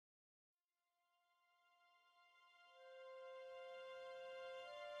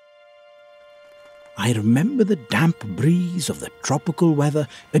I remember the damp breeze of the tropical weather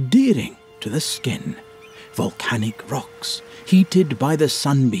adhering to the skin, volcanic rocks heated by the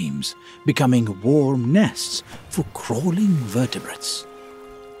sunbeams becoming warm nests for crawling vertebrates.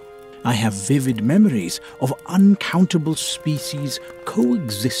 I have vivid memories of uncountable species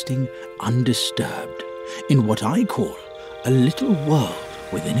coexisting undisturbed in what I call a little world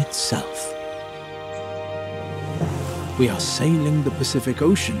within itself. We are sailing the Pacific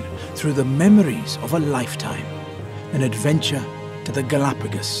Ocean through the memories of a lifetime, an adventure to the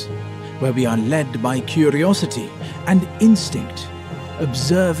Galapagos, where we are led by curiosity and instinct,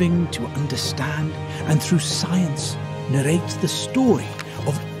 observing to understand, and through science narrates the story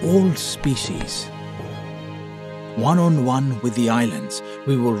of all species. One-on-one with the islands,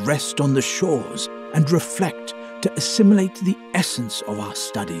 we will rest on the shores and reflect to assimilate the essence of our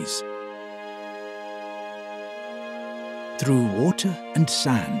studies. Through water and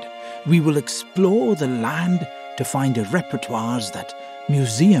sand, we will explore the land to find repertoires that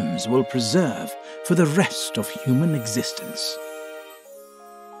museums will preserve for the rest of human existence.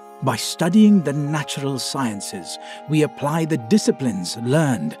 By studying the natural sciences, we apply the disciplines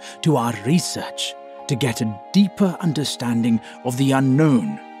learned to our research to get a deeper understanding of the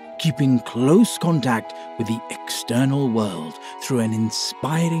unknown, keeping close contact with the external world through an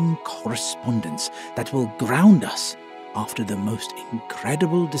inspiring correspondence that will ground us after the most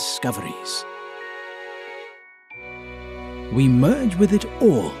incredible discoveries. We merge with it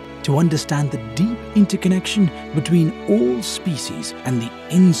all to understand the deep interconnection between all species and the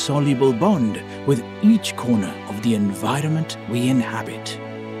insoluble bond with each corner of the environment we inhabit.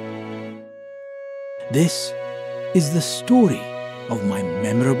 This is the story of my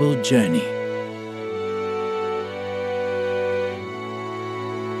memorable journey.